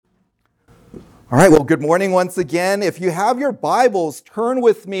All right, well, good morning once again. If you have your Bibles, turn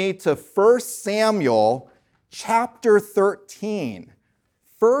with me to 1 Samuel chapter 13.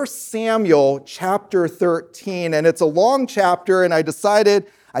 1 Samuel chapter 13, and it's a long chapter, and I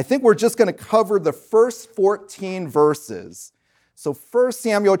think we're just going to cover the first 14 verses. So 1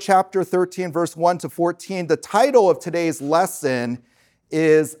 Samuel chapter 13, verse 1 to 14, the title of today's lesson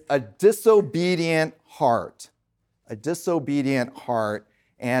is A Disobedient Heart. A Disobedient Heart.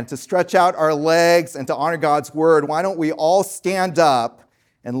 And to stretch out our legs and to honor God's word, why don't we all stand up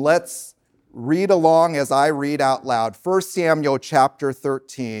and let's read along as I read out loud. 1 Samuel chapter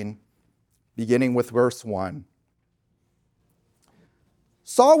 13, beginning with verse 1.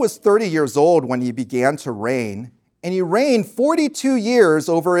 Saul was 30 years old when he began to reign, and he reigned 42 years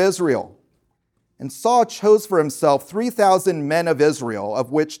over Israel. And Saul chose for himself 3,000 men of Israel,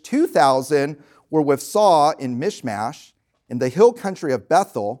 of which 2,000 were with Saul in Michmash, in the hill country of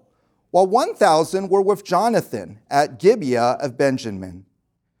Bethel, while 1,000 were with Jonathan at Gibeah of Benjamin.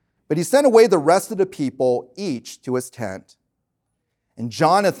 But he sent away the rest of the people, each to his tent. And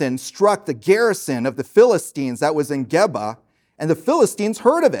Jonathan struck the garrison of the Philistines that was in Geba, and the Philistines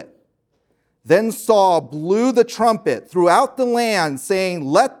heard of it. Then Saul blew the trumpet throughout the land, saying,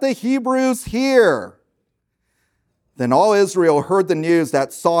 "Let the Hebrews hear." Then all Israel heard the news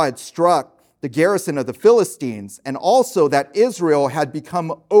that Saul had struck the garrison of the Philistines, and also that Israel had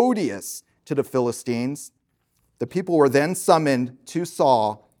become odious to the Philistines. The people were then summoned to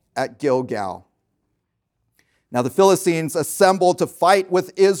Saul at Gilgal. Now the Philistines assembled to fight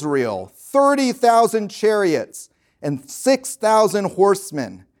with Israel, 30,000 chariots and 6,000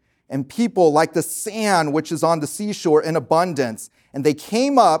 horsemen, and people like the sand which is on the seashore in abundance. And they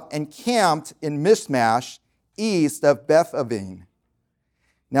came up and camped in Michmash, east of Beth-aven.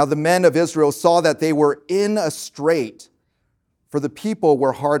 Now the men of Israel saw that they were in a strait, for the people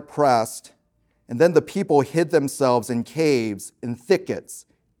were hard pressed. And then the people hid themselves in caves, in thickets,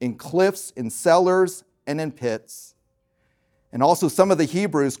 in cliffs, in cellars, and in pits. And also some of the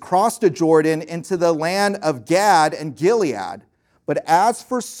Hebrews crossed the Jordan into the land of Gad and Gilead. But as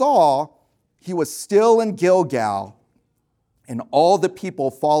for Saul, he was still in Gilgal, and all the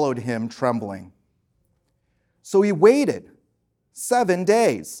people followed him trembling. So he waited 7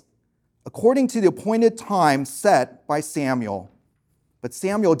 days, according to the appointed time set by Samuel. But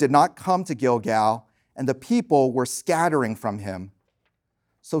Samuel did not come to Gilgal, and the people were scattering from him.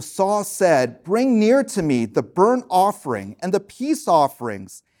 So Saul said, "Bring near to me the burnt offering and the peace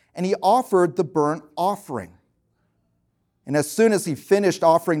offerings." And he offered the burnt offering. And as soon as he finished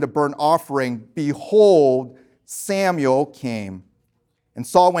offering the burnt offering, behold, Samuel came. And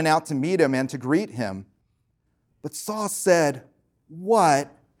Saul went out to meet him and to greet him. But Saul said,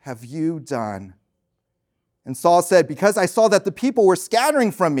 "What have you done?" And Saul said, "Because I saw that the people were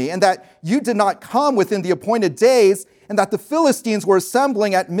scattering from me, and that you did not come within the appointed days, and that the Philistines were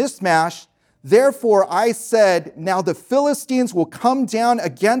assembling at Michmash, therefore I said, now the Philistines will come down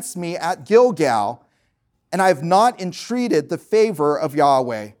against me at Gilgal, and I have not entreated the favor of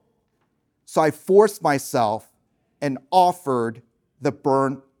Yahweh. So I forced myself and offered the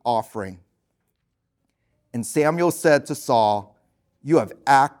burnt offering." And Samuel said to Saul, "You have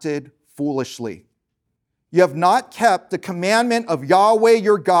acted foolishly. You have not kept the commandment of Yahweh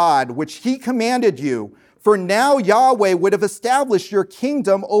your God, which he commanded you, for now Yahweh would have established your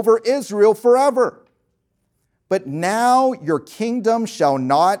kingdom over Israel forever. But now your kingdom shall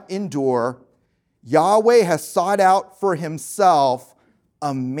not endure. Yahweh has sought out for himself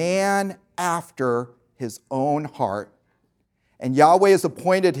a man after his own heart. And Yahweh has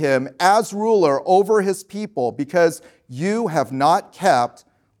appointed him as ruler over his people, because you have not kept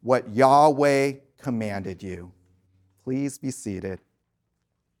what Yahweh commanded you." Please be seated.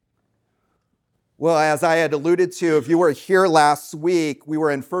 Well, as I had alluded to, if you were here last week, we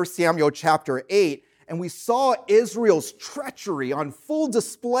were in 1 Samuel chapter 8, and we saw Israel's treachery on full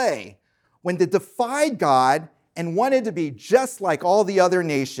display when they defied God and wanted to be just like all the other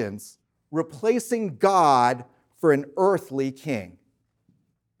nations, replacing God for an earthly king.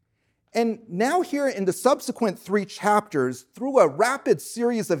 And now here in the subsequent 3 chapters, through a rapid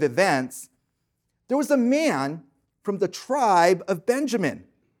series of events, there was a man from the tribe of Benjamin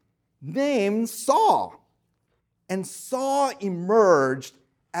named Saul. And Saul emerged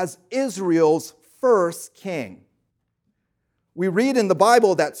as Israel's first king. We read in the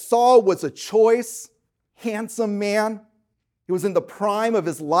Bible that Saul was a choice, handsome man. He was in the prime of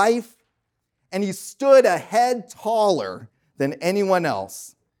his life, and he stood a head taller than anyone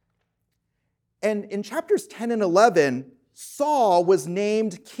else. And in chapters 10 and 11, Saul was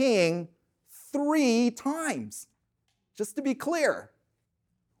named king 3 times. Just to be clear,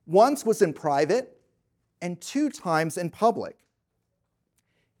 Once was in private, and 2 times in public.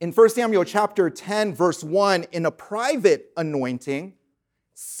 In 1 Samuel chapter 10, verse 1, in a private anointing,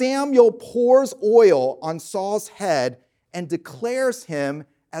 Samuel pours oil on Saul's head and declares him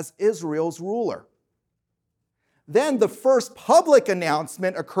as Israel's ruler. Then the first public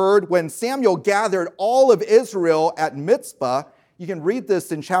announcement occurred when Samuel gathered all of Israel at Mizpah. You can read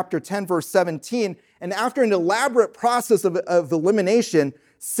this in chapter 10, verse 17. And after an elaborate process of elimination,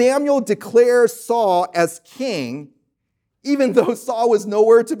 Samuel declares Saul as king, even though Saul was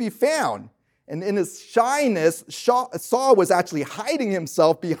nowhere to be found. And in his shyness, Saul was actually hiding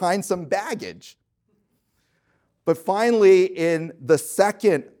himself behind some baggage. But finally, in the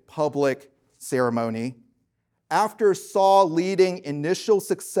second public ceremony, after Saul leading initial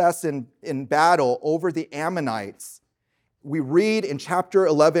success in battle over the Ammonites, we read in chapter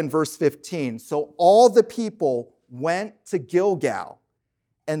 11, verse 15, so all the people went to Gilgal,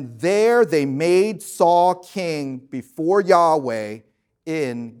 and there they made Saul king before Yahweh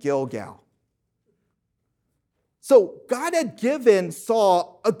in Gilgal. So God had given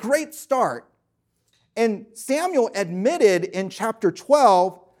Saul a great start. And Samuel admitted in chapter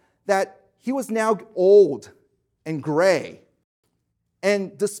 12 that he was now old and gray.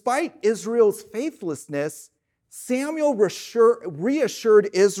 And despite Israel's faithlessness, Samuel reassured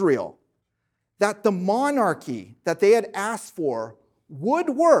Israel that the monarchy that they had asked for would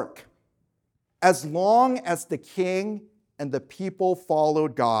work as long as the king and the people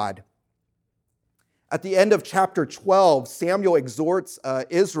followed God. At the end of chapter 12, Samuel exhorts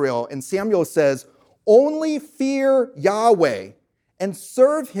Israel, and Samuel says, "Only fear Yahweh and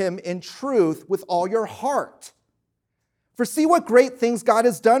serve him in truth with all your heart. For see what great things God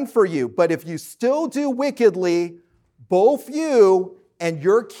has done for you. But if you still do wickedly, both you and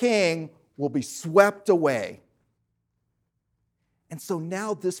your king will be swept away." And so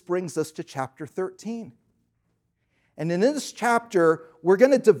now this brings us to chapter 13. And in this chapter, we're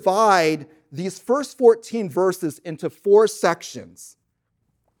going to divide these first 14 verses into 4 sections.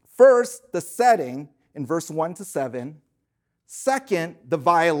 First, the setting in verse 1 to 7. Second, the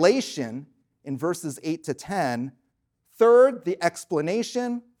violation in verses 8 to 10. Third, the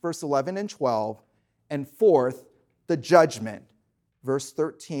explanation, verse 11 and 12. And fourth, the judgment, verse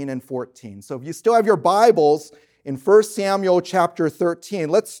 13 and 14. So if you still have your Bibles in 1 Samuel chapter 13,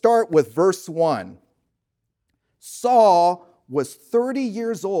 let's start with verse 1. Saul was 30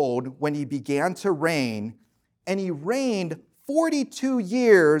 years old when he began to reign, and he reigned 42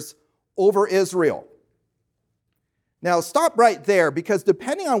 years over Israel. Now, stop right there, because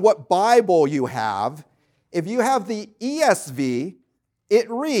depending on what Bible you have, if you have the ESV, it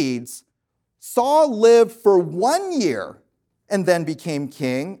reads, Saul lived for 1 year and then became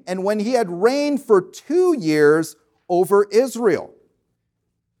king, and when he had reigned for 2 years over Israel.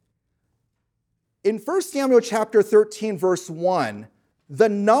 In 1 Samuel chapter 13, verse 1, the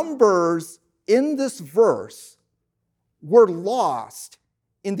numbers in this verse were lost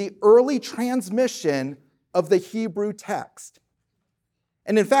in the early transmission of the Hebrew text.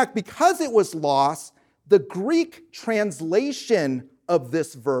 And in fact, because it was lost, the Greek translation of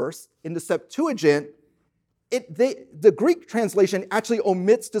this verse in the Septuagint, the Greek translation actually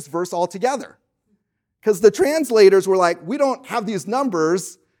omits this verse altogether. Because the translators were like, we don't have these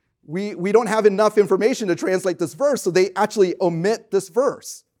numbers, we don't have enough information to translate this verse, so they actually omit this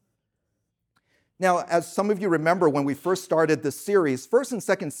verse. Now, as some of you remember when we first started this series, 1 and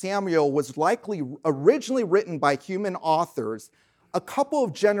 2 Samuel was likely originally written by human authors a couple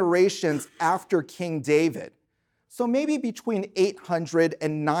of generations after King David. So maybe between 800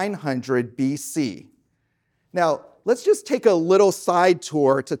 and 900 BC. Now, let's just take a little side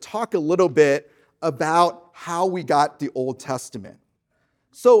tour to talk a little bit about how we got the Old Testament.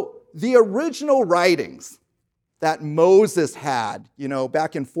 So the original writings that Moses had,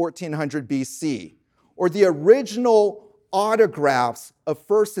 back in 1400 BC, or the original autographs of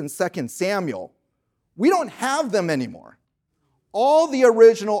 1 and 2 Samuel, we don't have them anymore. All the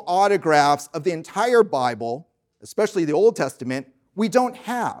original autographs of the entire Bible, especially the Old Testament, we don't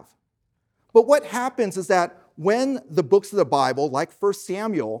have. But what happens is that when the books of the Bible, like 1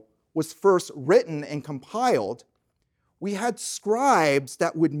 Samuel, was first written and compiled, we had scribes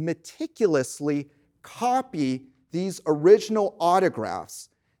that would meticulously copy these original autographs.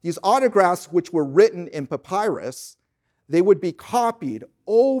 These autographs, which were written in papyrus, they would be copied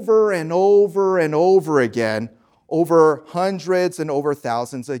over and over and over again over hundreds and over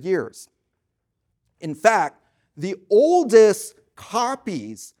thousands of years. In fact, the oldest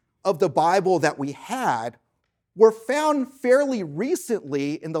copies of the Bible that we had were found fairly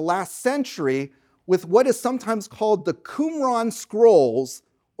recently in the last century with what is sometimes called the Qumran scrolls,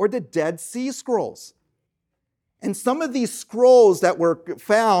 or the Dead Sea Scrolls. And some of these scrolls that were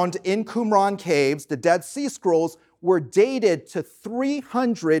found in Qumran caves, the Dead Sea Scrolls, were dated to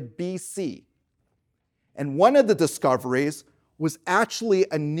 300 BC. And one of the discoveries was actually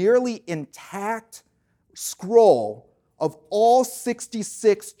a nearly intact scroll of all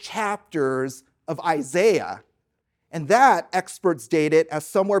 66 chapters of Isaiah. And that experts date it as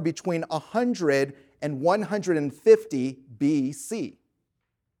somewhere between 100 and 150 BC.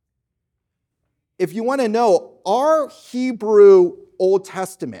 If you want to know, our Hebrew Old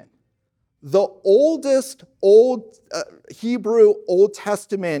Testament, the oldest Hebrew Old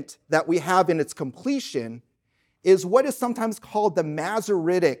Testament that we have in its completion, is what is sometimes called the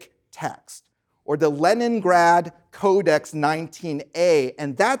Masoretic text, or the Leningrad Codex 19a,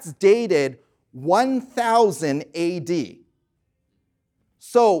 and that's dated 1000 AD.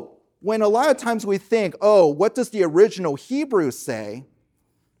 So when a lot of times we think, oh, what does the original Hebrew say?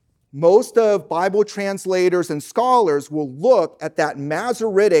 Most of Bible translators and scholars will look at that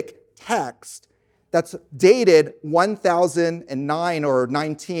Masoretic text that's dated 1009 or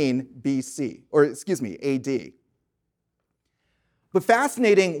 19 BC, or excuse me, AD. But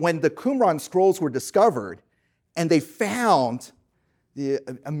fascinating, when the Qumran scrolls were discovered, and they found,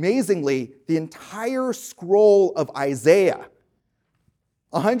 amazingly, the entire scroll of Isaiah,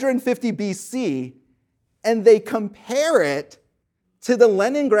 150 BC, and they compare it to the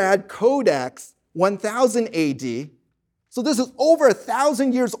Leningrad Codex, 1000 AD. So this is over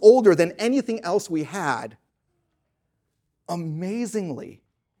 1,000 years older than anything else we had. Amazingly,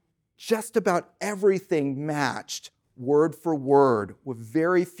 just about everything matched word for word, with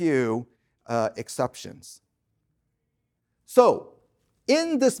very few exceptions. So,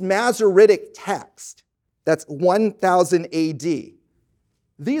 in this Masoretic text, that's 1000 AD,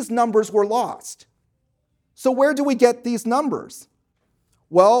 these numbers were lost. So where do we get these numbers?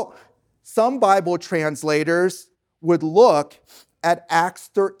 Well, some Bible translators would look at Acts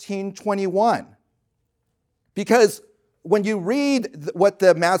 13:21. Because when you read what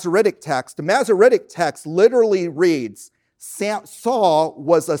the Masoretic text literally reads, Saul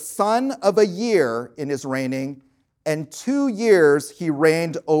was a son of a year in his reigning, and 2 years he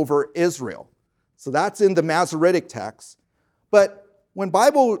reigned over Israel. So that's in the Masoretic text. But when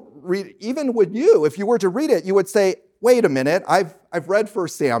Bible read, even with you, if you were to read it, you would say, wait a minute, I've read 1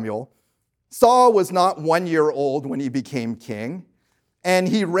 Samuel. Saul was not 1 year old when he became king, and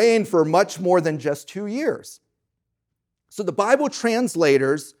he reigned for much more than just 2 years. So the Bible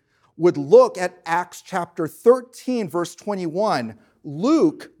translators would look at Acts chapter 13, verse 21.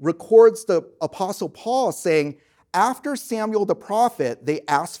 Luke records the Apostle Paul saying, after Samuel the prophet, they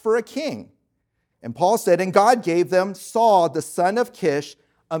asked for a king. And Paul said, and God gave them Saul, the son of Kish,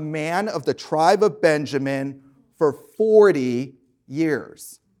 a man of the tribe of Benjamin, for 40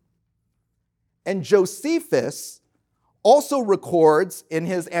 years. And Josephus also records in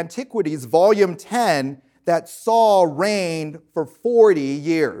his Antiquities, volume 10, that Saul reigned for 40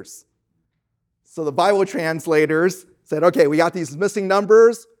 years. So the Bible translators said, okay, we got these missing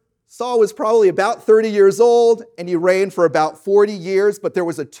numbers. Saul was probably about 30 years old, and he reigned for about 40 years, but there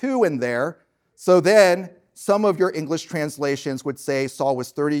was a 2 in there. So then some of your English translations would say Saul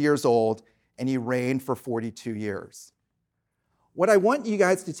was 30 years old, and he reigned for 42 years. What I want you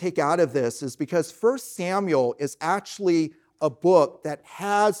guys to take out of this is because 1 Samuel is actually a book that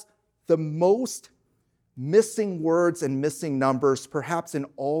has the most missing words and missing numbers, perhaps in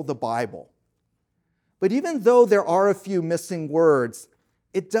all the Bible. But even though there are a few missing words,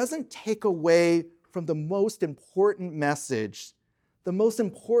 it doesn't take away from the most important message, the most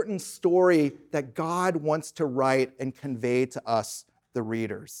important story that God wants to write and convey to us, the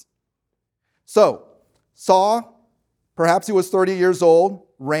readers. So, Saul, perhaps he was 30 years old,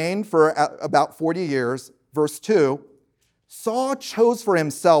 reigned for about 40 years. Verse 2, Saul chose for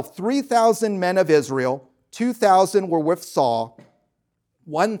himself 3,000 men of Israel, 2,000 were with Saul,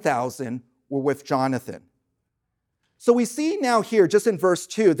 1,000 were with Jonathan. So we see now here, just in verse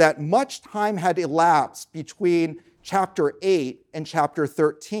 2, that much time had elapsed between chapter 8 and chapter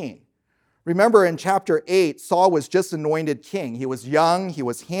 13. Remember, in chapter 8, Saul was just anointed king. He was young, he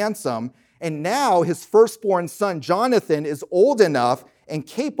was handsome, and now his firstborn son, Jonathan, is old enough and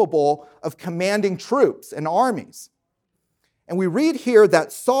capable of commanding troops and armies. And we read here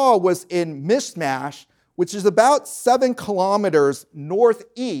that Saul was in Michmash, which is about 7 kilometers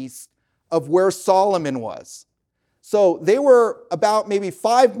northeast of where Solomon was. So they were about maybe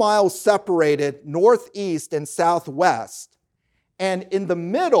 5 miles separated northeast and southwest. And in the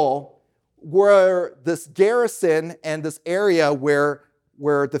middle were this garrison and this area where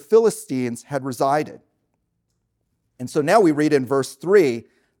the Philistines had resided. And so now we read in verse 3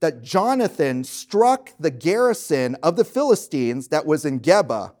 that Jonathan struck the garrison of the Philistines that was in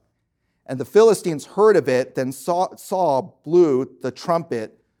Geba, and the Philistines heard of it. Then Saul blew the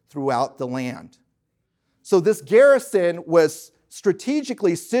trumpet throughout the land. So this garrison was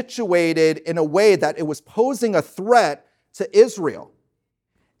strategically situated in a way that it was posing a threat to Israel.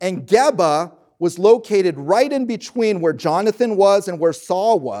 And Geba was located right in between where Jonathan was and where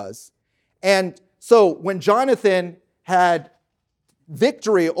Saul was. And so when Jonathan had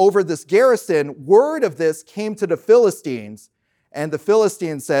victory over this garrison, word of this came to the Philistines. And the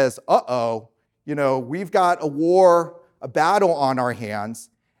Philistines says, we've got a battle on our hands.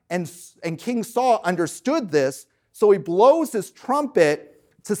 And King Saul understood this, so he blows his trumpet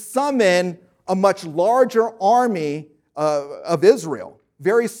to summon a much larger army of Israel,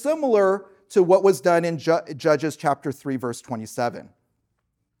 very similar to what was done in Judges chapter 3, verse 27.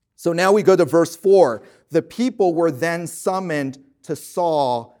 So now we go to verse 4. The people were then summoned to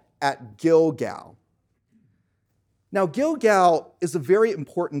Saul at Gilgal. Now, Gilgal is a very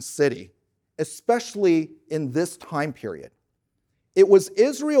important city, especially in this time period. It was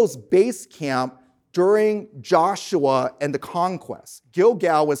Israel's base camp during Joshua and the conquest.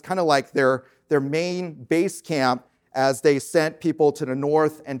 Gilgal was kind of like their main base camp as they sent people to the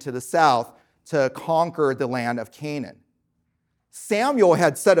north and to the south to conquer the land of Canaan. Samuel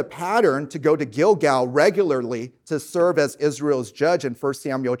had set a pattern to go to Gilgal regularly to serve as Israel's judge in 1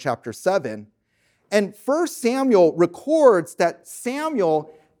 Samuel chapter 7. And 1 Samuel records that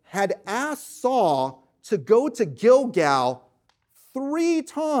Samuel had asked Saul to go to Gilgal 3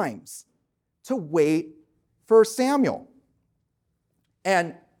 times to wait for Samuel.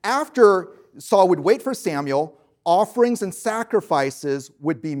 And after Saul would wait for Samuel, offerings and sacrifices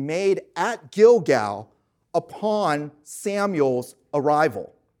would be made at Gilgal upon Samuel's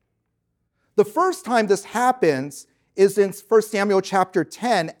arrival. The first time this happens is in 1 Samuel chapter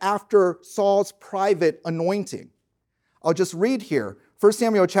 10 after Saul's private anointing. I'll just read here. 1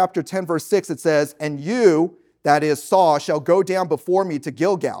 Samuel chapter 10 verse 6, it says, "And you, that is Saul, shall go down before me to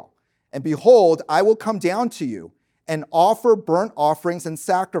Gilgal. And behold, I will come down to you and offer burnt offerings and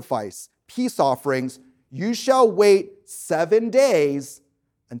sacrifice, peace offerings. You shall wait 7 days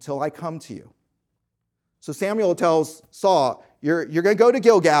until I come to you." So Samuel tells Saul, you're going to go to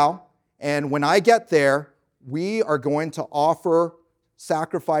Gilgal, and when I get there, we are going to offer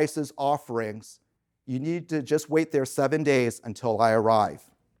sacrifices, offerings. You need to just wait there 7 days until I arrive.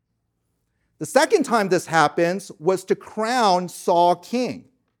 The second time this happens was to crown Saul king.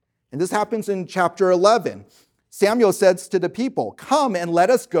 And this happens in chapter 11. Samuel says to the people, "Come and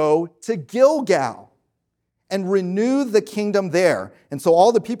let us go to Gilgal and renew the kingdom there." And so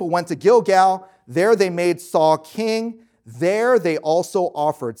all the people went to Gilgal. There they made Saul king. There they also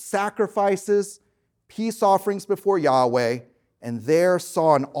offered sacrifices, peace offerings before Yahweh. And there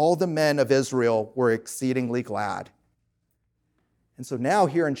Saul and all the men of Israel were exceedingly glad. And so now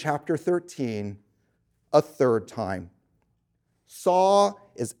here in chapter 13, a third time, Saul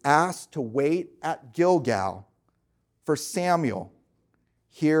is asked to wait at Gilgal for Samuel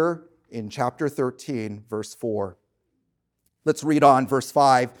here in chapter 13, verse 4. Let's read on, verse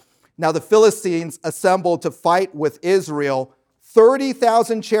 5. "Now the Philistines assembled to fight with Israel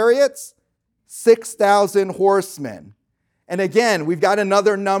 30,000 chariots, 6,000 horsemen." And again, we've got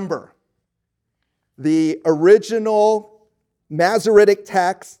another number. The original Masoretic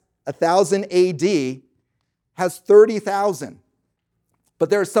text, 1000 AD, has 30,000. But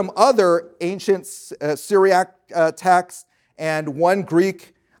there are some other ancient Syriac texts and one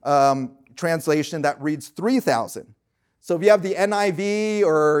Greek translation that reads 3,000. So if you have the NIV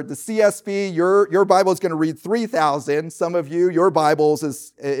or the CSB, your Bible is going to read 3,000. Some of you, your Bibles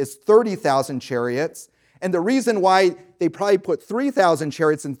is 30,000 chariots. And the reason why they probably put 3,000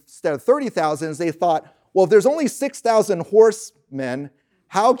 chariots instead of 30,000 is they thought, well, if there's only 6,000 horsemen,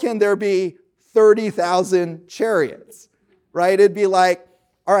 how can there be 30,000 chariots, right? It'd be like,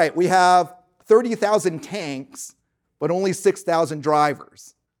 all right, we have 30,000 tanks, but only 6,000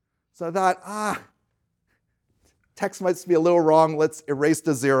 drivers. So I thought, text must be a little wrong. Let's erase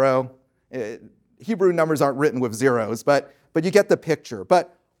the zero. Hebrew numbers aren't written with zeros, but you get the picture.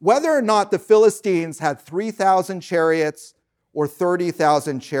 But whether or not the Philistines had 3,000 chariots or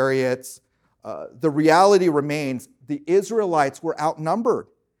 30,000 chariots, the reality remains the Israelites were outnumbered,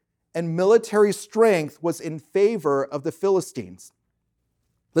 and military strength was in favor of the Philistines.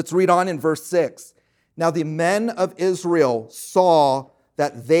 Let's read on in verse 6. "Now the men of Israel saw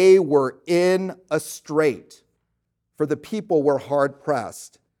that they were in a strait, for the people were hard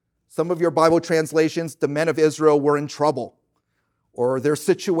pressed." Some of your Bible translations, the men of Israel were in trouble, or their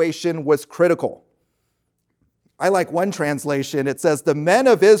situation was critical. I like one translation. It says, the men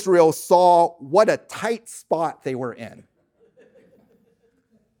of Israel saw what a tight spot they were in.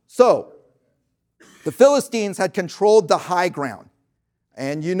 So, the Philistines had controlled the high ground.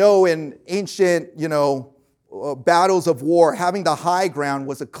 And in ancient, battles of war, having the high ground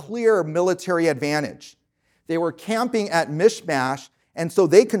was a clear military advantage. They were camping at Mishmash, and so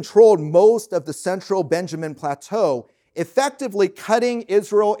they controlled most of the central Benjamin Plateau, effectively cutting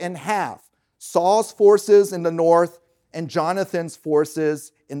Israel in half. Saul's forces in the north and Jonathan's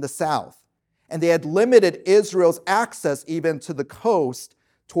forces in the south. And they had limited Israel's access even to the coast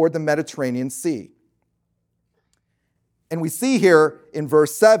toward the Mediterranean Sea. And we see here in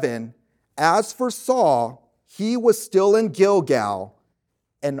verse 7, as for Saul, he was still in Gilgal,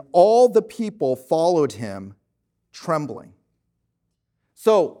 and all the people followed him, trembling.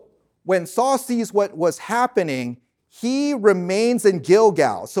 So when Saul sees what was happening, he remains in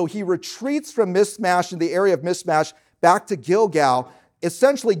Gilgal. So he retreats from Michmash, in the area of Michmash, back to Gilgal,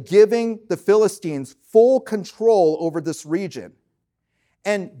 essentially giving the Philistines full control over this region.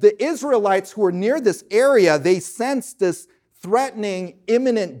 And the Israelites who were near this area, they sensed this threatening,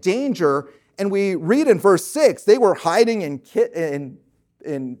 imminent danger. And we read in verse 6, they were hiding in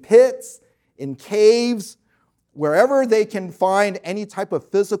pits, in caves, wherever they can find any type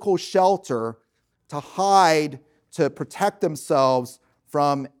of physical shelter to hide, to protect themselves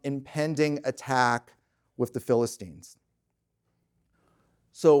from impending attack with the Philistines.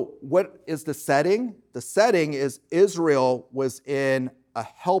 So what is the setting? The setting is Israel was in a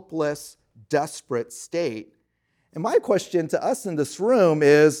helpless, desperate state. And my question to us in this room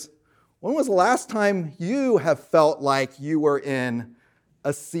is, when was the last time you have felt like you were in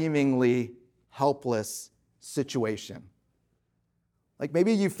a seemingly helpless situation? Like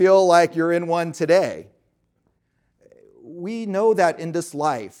maybe you feel like you're in one today. We know that in this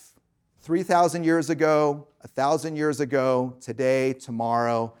life, 3,000 years ago, 1,000 years ago, today,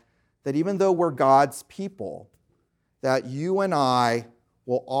 tomorrow, that even though we're God's people, that you and I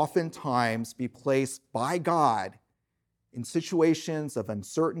will oftentimes be placed by God in situations of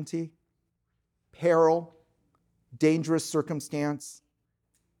uncertainty, peril, dangerous circumstance.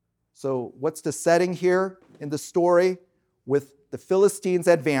 So what's the setting here in the story? With the Philistines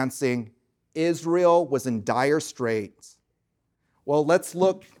advancing, Israel was in dire straits. Well, let's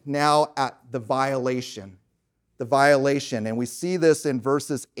look now at the violation. And we see this in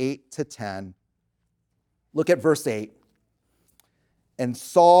verses 8 to 10. Look at verse 8. And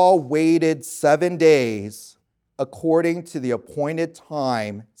Saul waited 7 days according to the appointed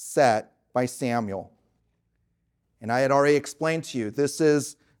time set by Samuel. And I had already explained to you, this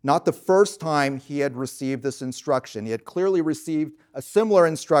is not the first time he had received this instruction. He had clearly received a similar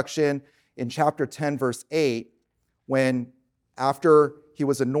instruction in chapter 10, verse 8, when after he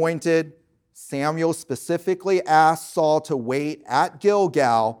was anointed, Samuel specifically asked Saul to wait at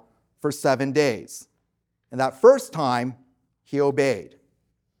Gilgal for 7 days. And that first time, he obeyed.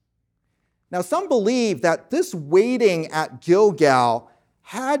 Now, some believe that this waiting at Gilgal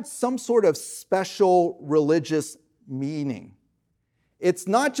had some sort of special religious meaning. It's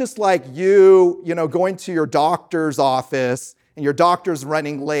not just like you going to your doctor's office and your doctor's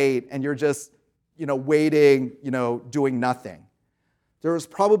running late and you're just, waiting, doing nothing. There was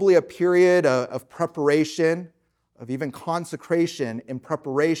probably a period of preparation, of even consecration in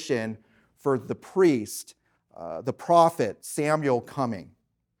preparation for the priest, the prophet, Samuel coming.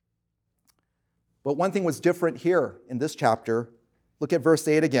 But one thing was different here in this chapter. Look at verse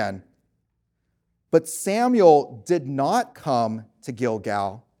 8 again. But Samuel did not come to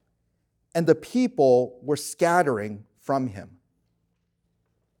Gilgal, and the people were scattering from him.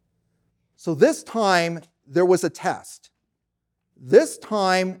 So this time, there was a test. This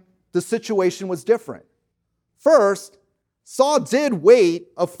time, the situation was different. First, Saul did wait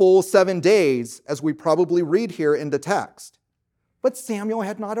a full 7 days, as we probably read here in the text. But Samuel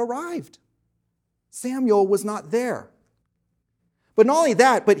had not arrived. Samuel was not there. But not only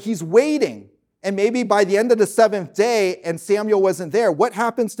that, but he's waiting. And maybe by the end of the 7th day and Samuel wasn't there, what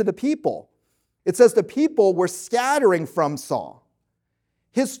happens to the people? It says the people were scattering from Saul.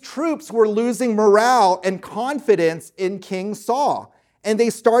 His troops were losing morale and confidence in King Saul, and they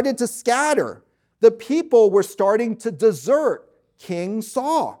started to scatter. The people were starting to desert King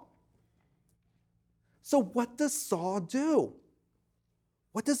Saul. So what does Saul do?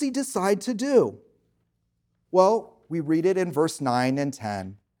 What does he decide to do? Well, we read it in verse 9 and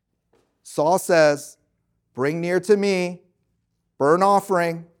 10. Saul says, "Bring near to me burnt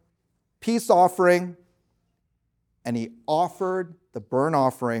offering, peace offering." And he offered the burnt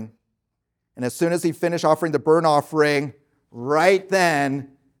offering. And as soon as he finished offering the burnt offering, right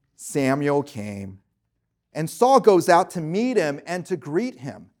then Samuel came. And Saul goes out to meet him and to greet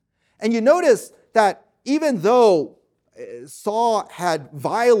him. And you notice that even though Saul had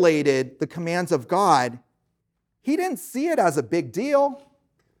violated the commands of God, he didn't see it as a big deal.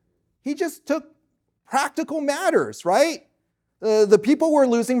 He just took practical matters, right? The people were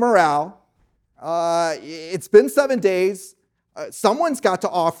losing morale. It's been 7 days. Someone's got to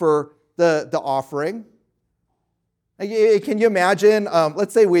offer the offering. Can you imagine,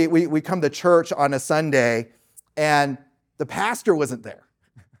 let's say we come to church on a Sunday and the pastor wasn't there.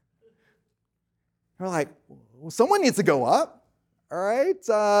 We're like, well, someone needs to go up, all right?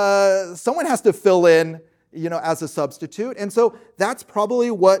 Someone has to fill in, as a substitute. And so that's probably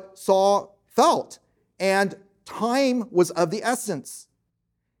what Saul felt. And time was of the essence.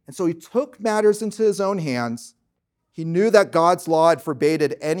 And so he took matters into his own hands. He knew that God's law had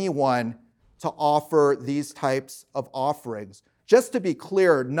forbade anyone to offer these types of offerings. Just to be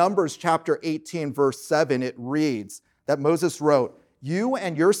clear, Numbers chapter 18, verse 7, it reads that Moses wrote, "You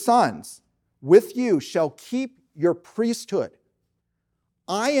and your sons with you shall keep your priesthood.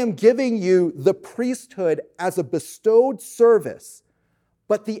 I am giving you the priesthood as a bestowed service,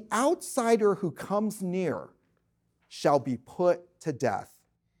 but the outsider who comes near shall be put to death."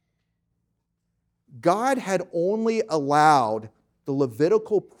 God had only allowed the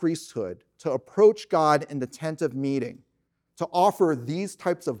Levitical priesthood to approach God in the tent of meeting, to offer these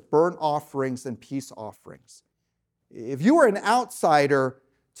types of burnt offerings and peace offerings. If you were an outsider,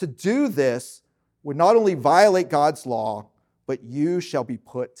 to do this would not only violate God's law, but you shall be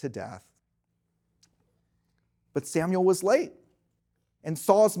put to death. But Samuel was late, and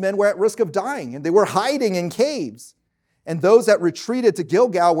Saul's men were at risk of dying, and they were hiding in caves. And those that retreated to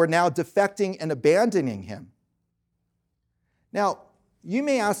Gilgal were now defecting and abandoning him. Now, you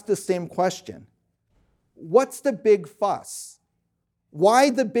may ask the same question. What's the big fuss?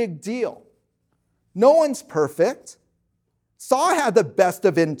 Why the big deal? No one's perfect. Saul had the best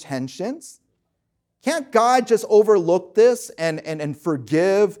of intentions. Can't God just overlook this and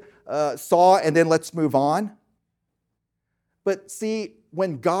forgive Saul and then let's move on? But see,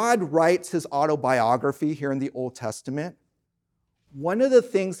 when God writes his autobiography here in the Old Testament, one of the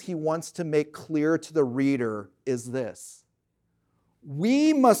things he wants to make clear to the reader is this: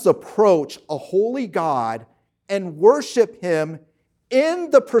 we must approach a holy God and worship him in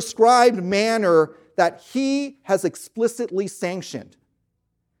the prescribed manner that he has explicitly sanctioned.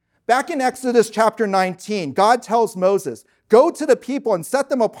 Back in Exodus chapter 19, God tells Moses, "Go to the people and set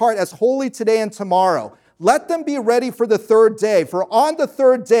them apart as holy today and tomorrow. Let them be ready for the third day. For on the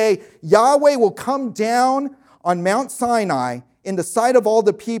third day, Yahweh will come down on Mount Sinai in the sight of all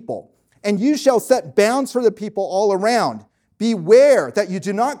the people, and you shall set bounds for the people all around. Beware that you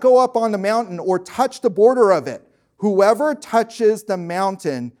do not go up on the mountain or touch the border of it. Whoever touches the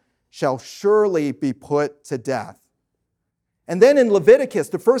mountain shall surely be put to death." And then in Leviticus,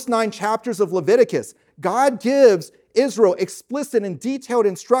 the first 9 chapters of Leviticus, God gives Israel explicit and detailed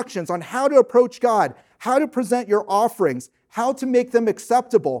instructions on how to approach God, how to present your offerings, how to make them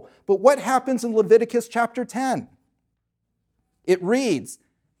acceptable. But what happens in Leviticus chapter 10? It reads,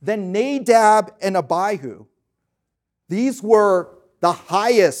 "Then Nadab and Abihu," these were the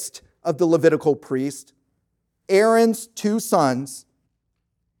highest of the Levitical priests, Aaron's 2 sons,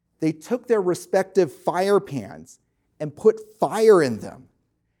 they took their respective fire pans and put fire in them.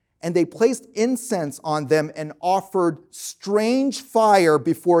 And they placed incense on them and offered strange fire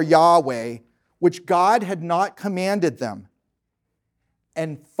before Yahweh, which God had not commanded them.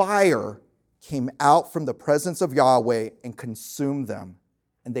 And fire came out from the presence of Yahweh and consumed them.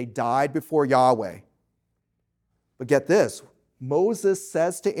 And they died before Yahweh. But get this, Moses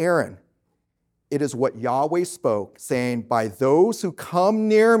says to Aaron, "It is what Yahweh spoke, saying, 'By those who come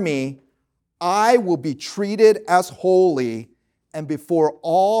near me, I will be treated as holy, and before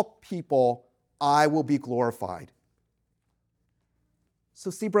all people, I will be glorified.'"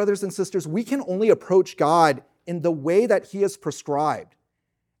 So see, brothers and sisters, we can only approach God in the way that he has prescribed.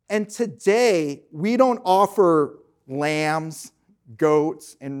 And today, we don't offer lambs,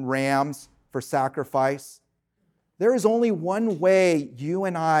 goats, and rams for sacrifice. There is only one way you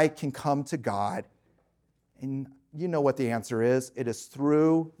and I can come to God. And you know what the answer is. It is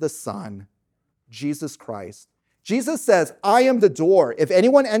through the Son, Jesus Christ. Jesus says, "I am the door. If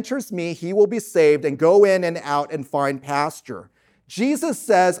anyone enters me, he will be saved and go in and out and find pasture." Jesus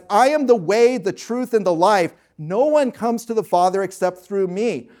says, "I am the way, the truth, and the life. No one comes to the Father except through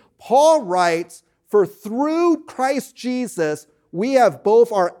me." Paul writes, "For through Christ Jesus, we have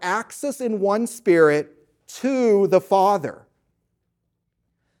both our access in one Spirit to the Father."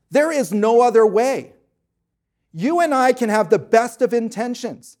 There is no other way. You and I can have the best of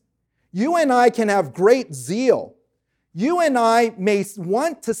intentions. You and I can have great zeal. You and I may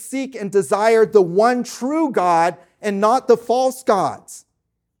want to seek and desire the one true God and not the false gods.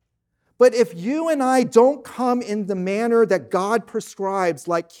 But if you and I don't come in the manner that God prescribes,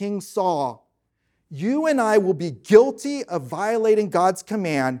 like King Saul, you and I will be guilty of violating God's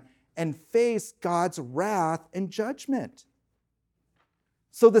command and face God's wrath and judgment.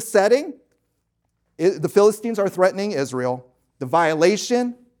 So the setting, the Philistines are threatening Israel. The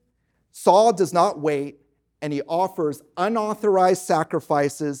violation, Saul does not wait, and he offers unauthorized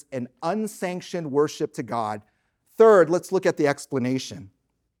sacrifices and unsanctioned worship to God. Third, let's look at the explanation.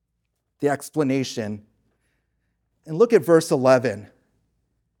 The explanation. And look at verse 11.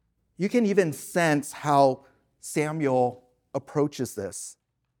 You can even sense how Samuel approaches this.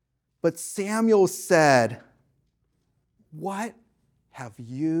 But Samuel said, "What have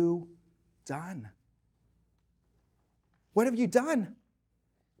you done?" What have you done?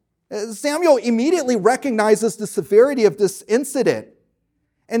 Samuel immediately recognizes the severity of this incident.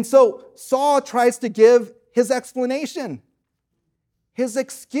 And so Saul tries to give his explanation, his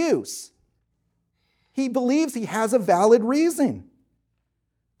excuse. He believes he has a valid reason.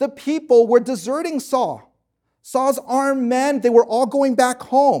 The people were deserting Saul. Saul's armed men, they were all going back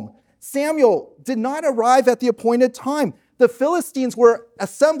home. Samuel did not arrive at the appointed time. The Philistines were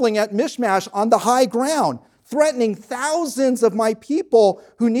assembling at Michmash on the high ground, threatening thousands of my people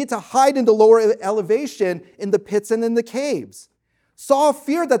who need to hide in the lower elevation in the pits and in the caves. Saul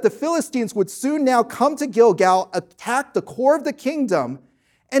feared that the Philistines would soon now come to Gilgal, attack the core of the kingdom,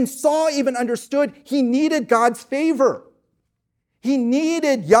 and Saul even understood he needed God's favor. He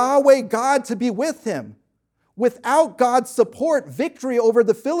needed Yahweh God to be with him. Without God's support, victory over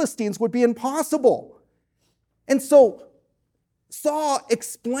the Philistines would be impossible. And so Saul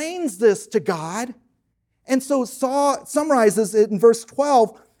explains this to God. And so Saul summarizes it in verse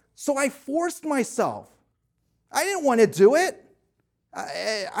 12. So I forced myself. I didn't want to do it.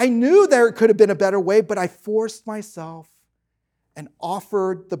 I knew there could have been a better way, but I forced myself and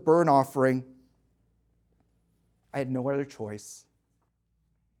offered the burnt offering. I had no other choice.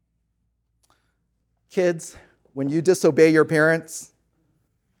 Kids, when you disobey your parents,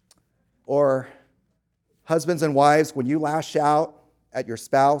 or husbands and wives, when you lash out at your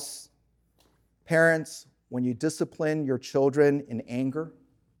spouse, parents, when you discipline your children in anger,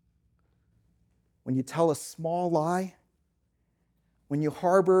 when you tell a small lie, when you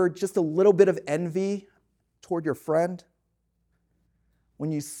harbor just a little bit of envy toward your friend,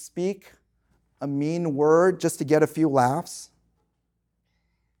 when you speak a mean word just to get a few laughs,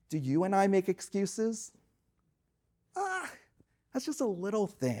 do you and I make excuses? That's just a little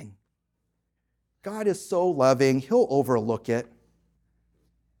thing. God is so loving, he'll overlook it.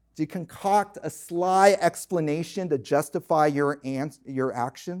 Do you concoct a sly explanation to justify your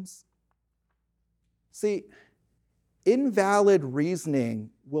actions? See, invalid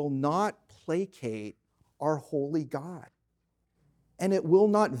reasoning will not placate our holy God, and it will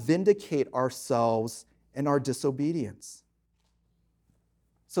not vindicate ourselves in our disobedience.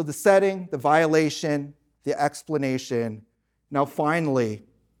 So the setting, the violation, the explanation. Now finally,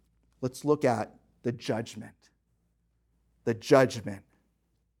 let's look at the judgment. The judgment.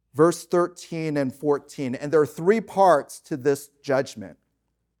 Verse 13 and 14. And there are three parts to this judgment.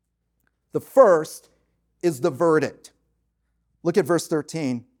 The first is the verdict. Look at verse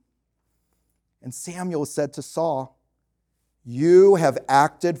 13. And Samuel said to Saul, "You have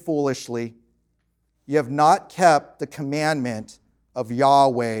acted foolishly. You have not kept the commandment of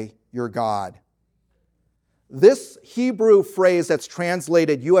Yahweh your God." This Hebrew phrase that's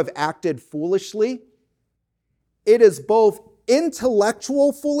translated, "you have acted foolishly," it is both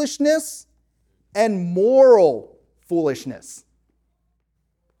intellectual foolishness and moral foolishness.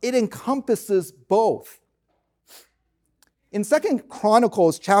 It encompasses both. In 2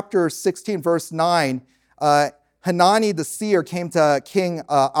 Chronicles chapter 16, verse 9, Hanani the seer came to King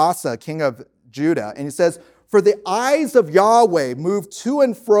Asa, king of Judah, and he says, "For the eyes of Yahweh move to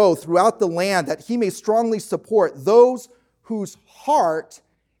and fro throughout the land, that he may strongly support those whose heart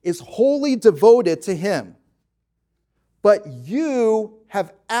is wholly devoted to him. But you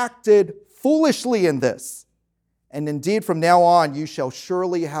have acted foolishly in this, and indeed from now on you shall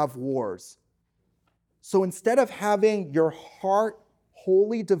surely have wars." So instead of having your heart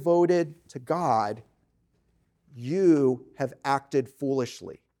wholly devoted to God, you have acted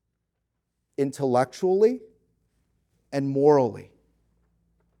foolishly, intellectually and morally.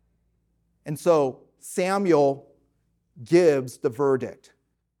 And so Samuel gives the verdict.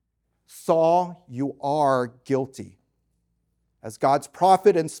 Saul, you are guilty. As God's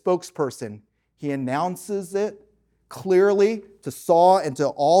prophet and spokesperson, he announces it clearly to Saul and to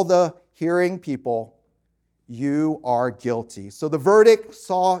all the hearing people, you are guilty. So the verdict,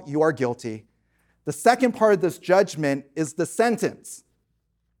 Saul, you are guilty. The second part of this judgment is the sentence.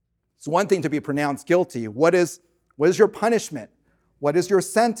 It's one thing to be pronounced guilty. What is your punishment? What is your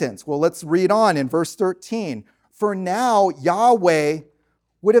sentence? Well, let's read on in verse 13. For now, Yahweh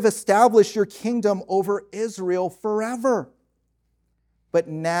would have established your kingdom over Israel forever. But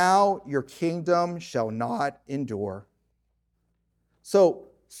now your kingdom shall not endure. So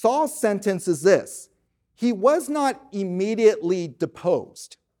Saul's sentence is this. He was not immediately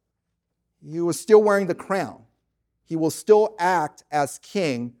deposed. He was still wearing the crown. He will still act as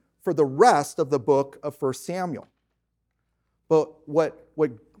king for the rest of the book of 1 Samuel. But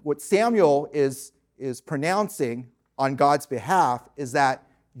what Samuel is pronouncing on God's behalf is that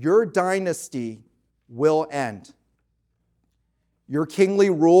your dynasty will end. Your kingly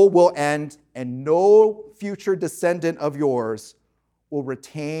rule will end, and no future descendant of yours will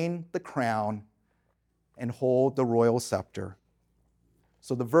retain the crown and hold the royal scepter.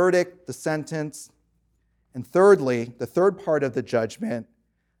 So the verdict, the sentence, and thirdly, the third part of the judgment,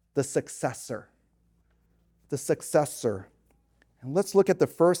 the successor. The successor. And let's look at the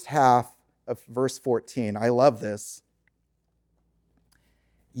first half of verse 14. I love this.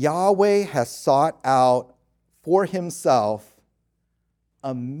 Yahweh has sought out for himself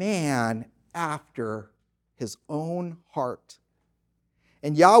a man after his own heart.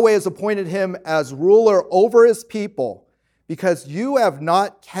 And Yahweh has appointed him as ruler over his people because you have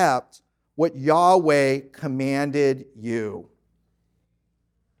not kept what Yahweh commanded you.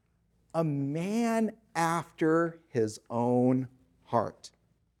 A man after his own heart.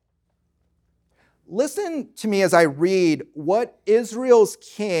 Listen to me as I read what Israel's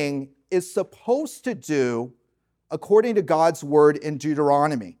king is supposed to do according to God's word in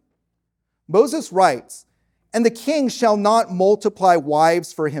Deuteronomy. Moses writes, "And the king shall not multiply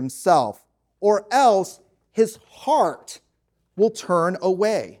wives for himself, or else his heart will turn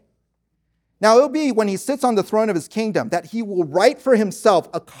away. Now it'll be when he sits on the throne of his kingdom that he will write for himself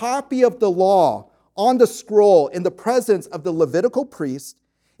a copy of the law on the scroll in the presence of the Levitical priest.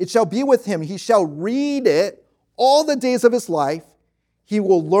 It shall be with him. He shall read it all the days of his life. He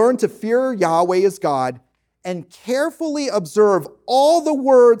will learn to fear Yahweh his God and carefully observe all the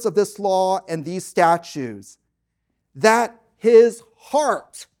words of this law and these statutes, that his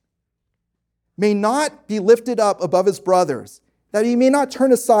heart may not be lifted up above his brothers, that he may not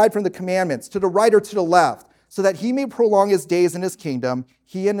turn aside from the commandments to the right or to the left, so that he may prolong his days in his kingdom,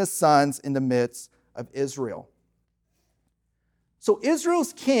 he and his sons in the midst of Israel." So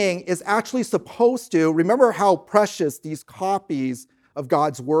Israel's king is actually supposed to, remember how precious these copies of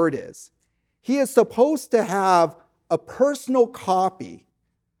God's word is. He is supposed to have a personal copy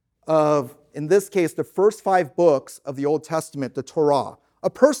of, in this case, the first 5 books of the Old Testament, the Torah. A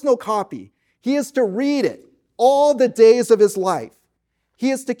personal copy. He is to read it all the days of his life. He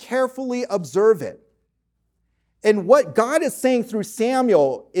is to carefully observe it. And what God is saying through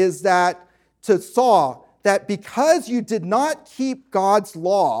Samuel is that to Saul, that because you did not keep God's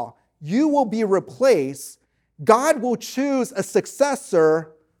law, you will be replaced. God will choose a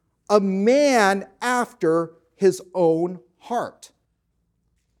successor, a man after his own heart.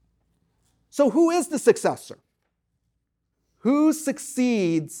 So who is the successor? Who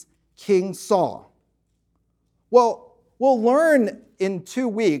succeeds King Saul? Well, we'll learn in 2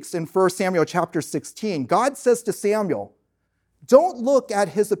 weeks in 1 Samuel chapter 16. God says to Samuel, "Don't look at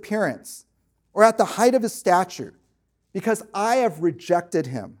his appearance or at the height of his stature, because I have rejected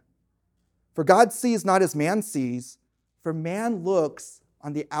him. For God sees not as man sees, for man looks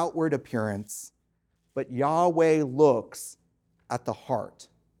on the outward appearance, but Yahweh looks at the heart."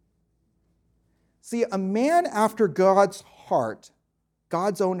 See, a man after God's heart,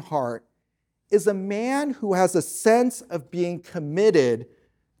 God's own heart, is a man who has a sense of being committed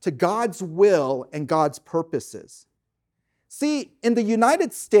to God's will and God's purposes. See, in the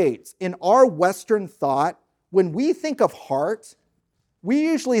United States, in our Western thought, when we think of heart, we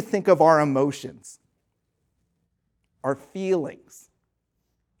usually think of our emotions, our feelings.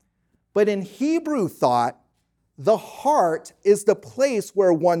 But in Hebrew thought, the heart is the place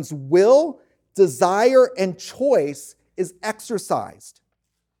where one's will, desire, and choice is exercised.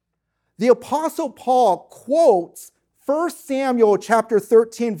 The Apostle Paul quotes 1 Samuel chapter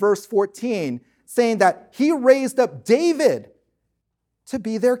 13, verse 14, saying that he raised up David to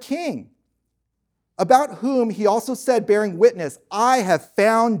be their king, about whom he also said, bearing witness, "I have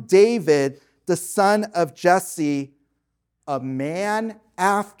found David, the son of Jesse, a man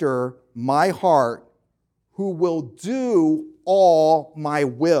after my heart, who will do all my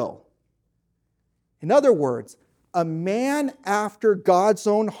will." In other words, A man after God's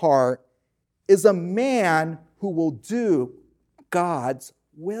own heart is a man who will do God's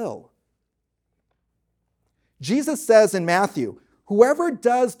will. Jesus says in Matthew, "Whoever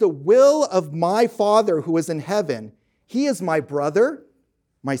does the will of my Father who is in heaven, he is my brother,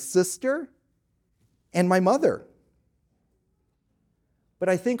 my sister, and my mother." But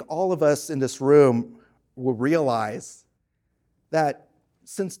I think all of us in this room will realize that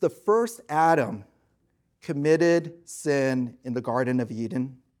since the first Adam committed sin in the Garden of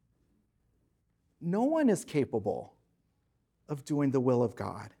Eden, no one is capable of doing the will of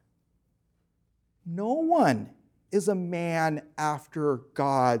God. No one is a man after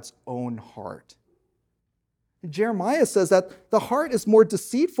God's own heart. Jeremiah says that the heart is more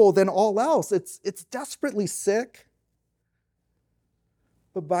deceitful than all else. It's desperately sick.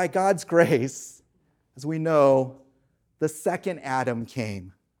 But by God's grace, as we know, the second Adam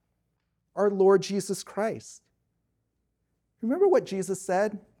came, our Lord Jesus Christ. Remember what Jesus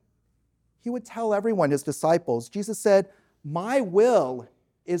said? He would tell everyone, his disciples, Jesus said, "My will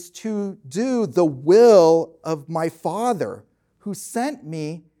is to do the will of my Father who sent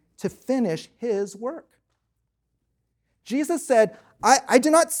me to finish his work." Jesus said, I do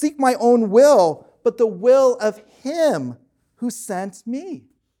not seek my own will, but the will of him who sent me.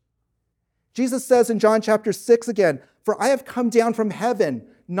 Jesus says in John chapter 6 again, "For I have come down from heaven,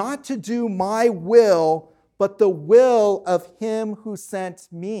 not to do my will, but the will of him who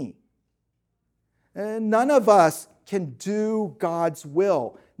sent me." And none of us can do God's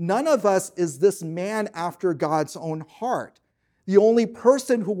will. None of us is this man after God's own heart. The only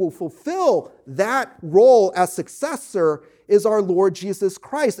person who will fulfill that role as successor is our Lord Jesus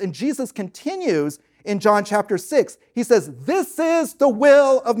Christ. And Jesus continues in John chapter 6. He says, "This is the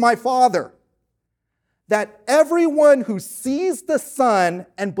will of my Father, that everyone who sees the Son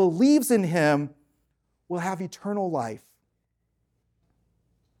and believes in him will have eternal life."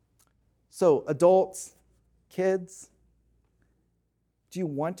 So, adults, kids, do you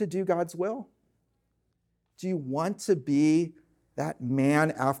want to do God's will? Do you want to be that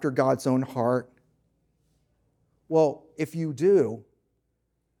man after God's own heart? Well, if you do,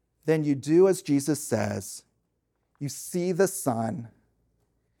 then you do as Jesus says. You see the Son,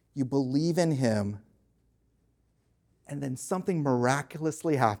 you believe in him, and then something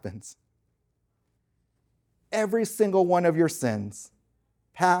miraculously happens. Every single one of your sins,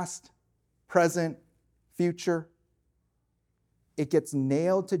 past, present, future, it gets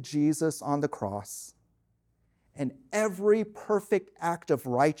nailed to Jesus on the cross. And every perfect act of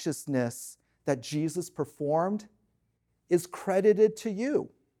righteousness that Jesus performed is credited to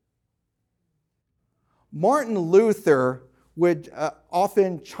you. Martin Luther would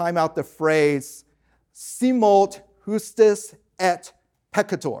often chime out the phrase, "Simult justus et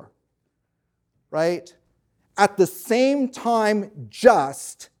peccator," right? At the same time,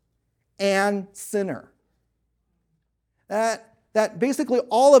 just and sinner. That basically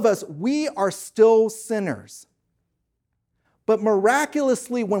all of us, we are still sinners. But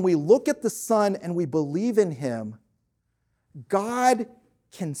miraculously, when we look at the Son and we believe in him, God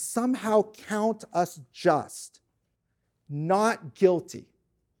can somehow count us just, not guilty,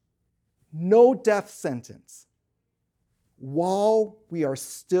 no death sentence, while we are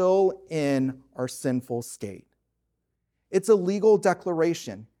still in our sinful state. It's a legal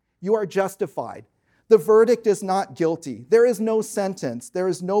declaration. You are justified. The verdict is not guilty. There is no sentence. There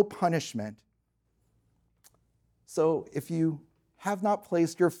is no punishment. So if you have not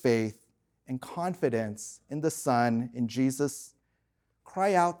placed your faith and confidence in the Son, in Jesus,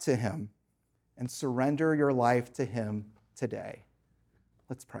 cry out to him and surrender your life to him today.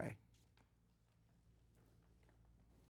 Let's pray.